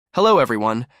Hello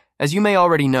everyone. As you may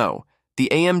already know, the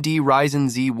AMD Ryzen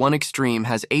Z1 Extreme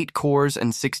has 8 cores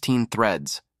and 16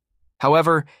 threads.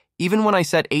 However, even when I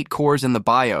set 8 cores in the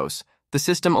BIOS, the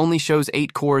system only shows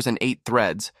 8 cores and 8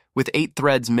 threads, with 8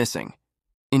 threads missing.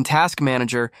 In Task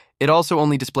Manager, it also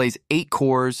only displays 8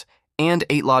 cores and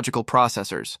 8 logical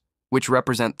processors, which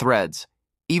represent threads,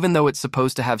 even though it's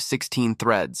supposed to have 16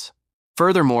 threads.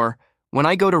 Furthermore, when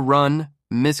I go to Run,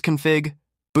 Misconfig,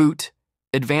 Boot,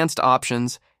 Advanced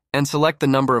Options, and select the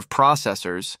number of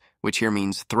processors, which here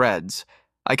means threads,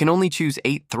 I can only choose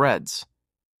 8 threads.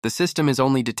 The system is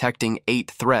only detecting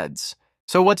 8 threads.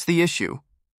 So what's the issue?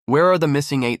 Where are the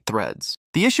missing 8 threads?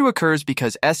 The issue occurs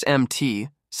because SMT,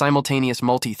 simultaneous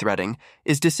multithreading,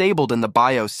 is disabled in the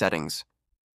BIOS settings.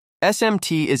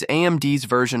 SMT is AMD's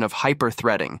version of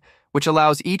hyper-threading, which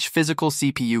allows each physical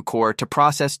CPU core to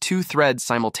process 2 threads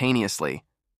simultaneously.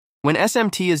 When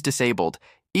SMT is disabled,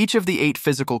 each of the 8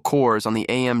 physical cores on the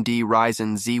AMD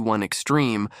Ryzen Z1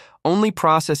 Extreme only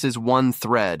processes 1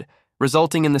 thread,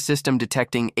 resulting in the system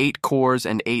detecting 8 cores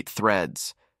and 8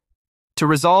 threads. To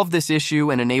resolve this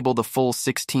issue and enable the full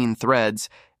 16 threads,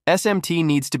 SMT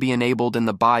needs to be enabled in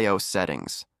the BIOS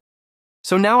settings.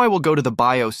 So now I will go to the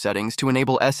BIOS settings to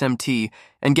enable SMT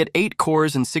and get 8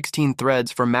 cores and 16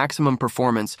 threads for maximum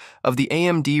performance of the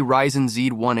AMD Ryzen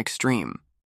Z1 Extreme.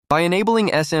 By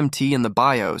enabling SMT in the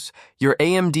BIOS, your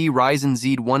AMD Ryzen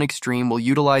Z1 Extreme will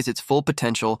utilize its full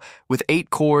potential with 8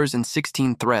 cores and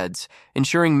 16 threads,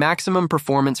 ensuring maximum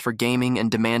performance for gaming and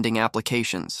demanding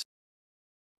applications.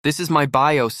 This is my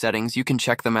BIOS settings, you can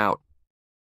check them out.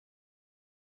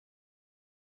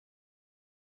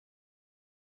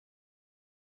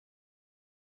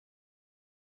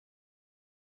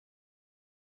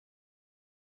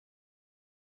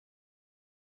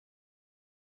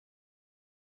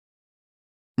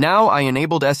 Now I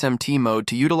enabled SMT mode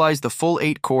to utilize the full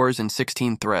 8 cores and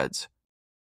 16 threads.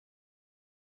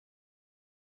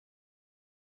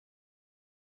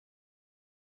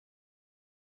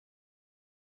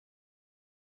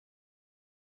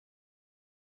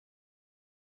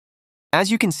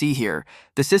 As you can see here,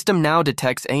 the system now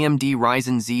detects AMD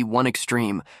Ryzen Z1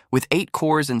 Extreme with 8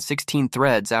 cores and 16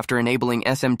 threads after enabling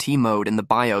SMT mode in the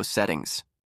BIOS settings.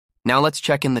 Now let's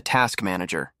check in the Task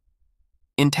Manager.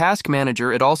 In Task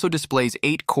Manager, it also displays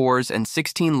 8 cores and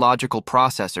 16 logical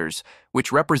processors,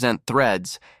 which represent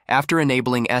threads, after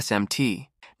enabling SMT.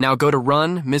 Now go to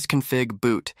Run, Misconfig,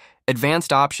 Boot,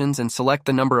 Advanced Options, and select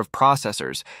the number of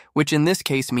processors, which in this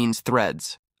case means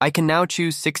threads. I can now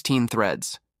choose 16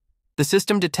 threads. The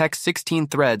system detects 16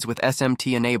 threads with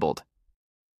SMT enabled.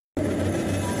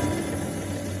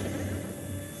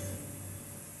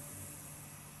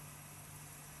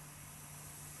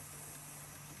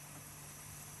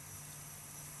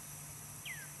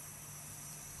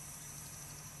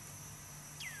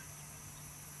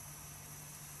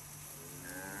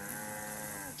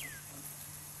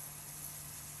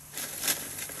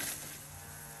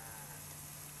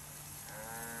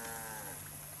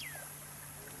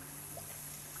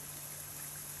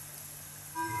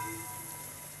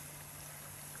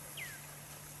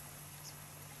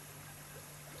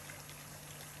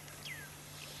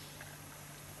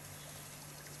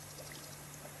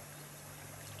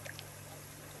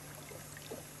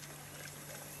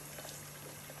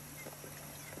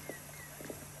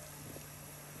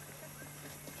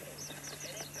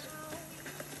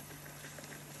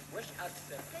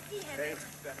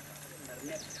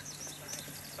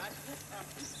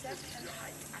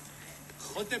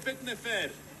 خطبت نفر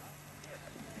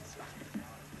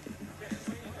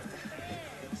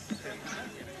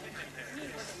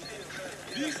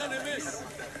دي خنمس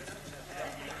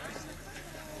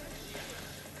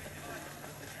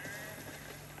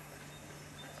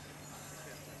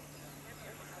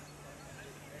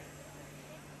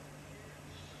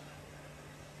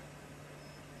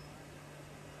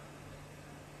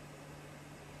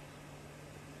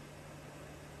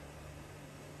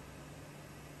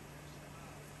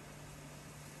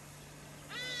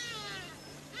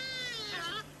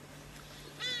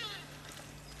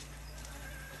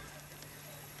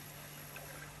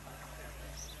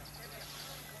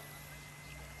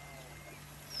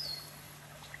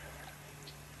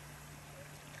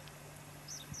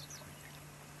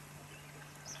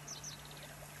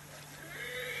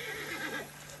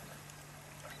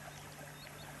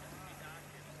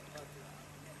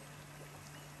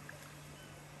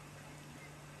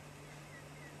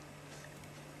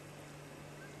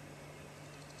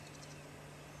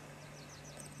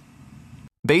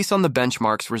Based on the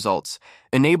benchmarks results,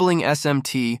 enabling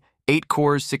SMT, 8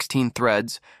 cores, 16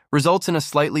 threads, results in a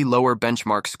slightly lower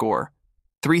benchmark score.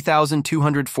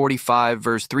 3,245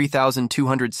 versus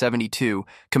 3,272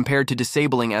 compared to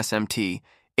disabling SMT,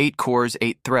 8 cores,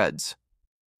 8 threads.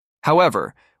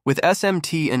 However, with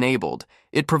SMT enabled,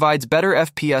 it provides better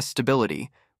FPS stability,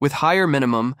 with higher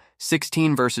minimum,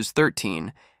 16 versus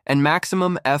 13, and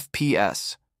maximum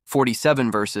FPS,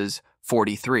 47 versus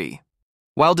 43.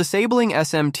 While disabling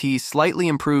SMT slightly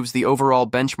improves the overall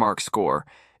benchmark score,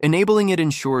 enabling it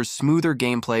ensures smoother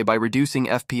gameplay by reducing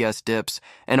FPS dips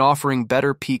and offering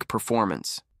better peak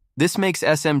performance. This makes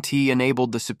SMT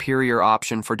enabled the superior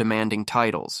option for demanding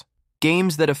titles.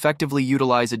 Games that effectively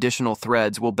utilize additional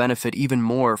threads will benefit even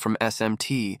more from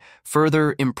SMT,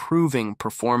 further improving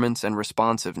performance and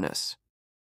responsiveness.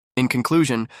 In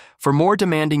conclusion, for more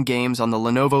demanding games on the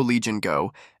Lenovo Legion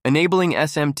Go, enabling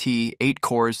SMT 8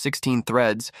 cores, 16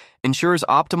 threads ensures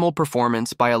optimal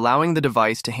performance by allowing the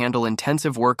device to handle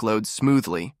intensive workloads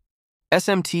smoothly.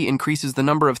 SMT increases the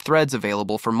number of threads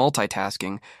available for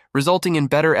multitasking, resulting in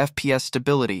better FPS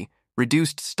stability,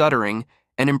 reduced stuttering,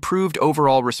 and improved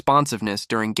overall responsiveness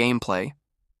during gameplay.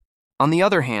 On the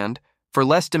other hand, for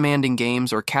less demanding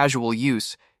games or casual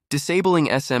use, disabling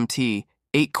SMT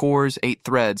 8 cores, 8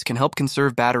 threads can help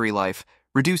conserve battery life,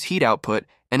 reduce heat output,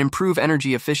 and improve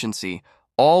energy efficiency,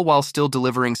 all while still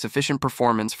delivering sufficient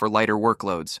performance for lighter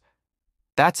workloads.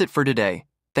 That's it for today.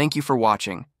 Thank you for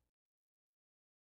watching.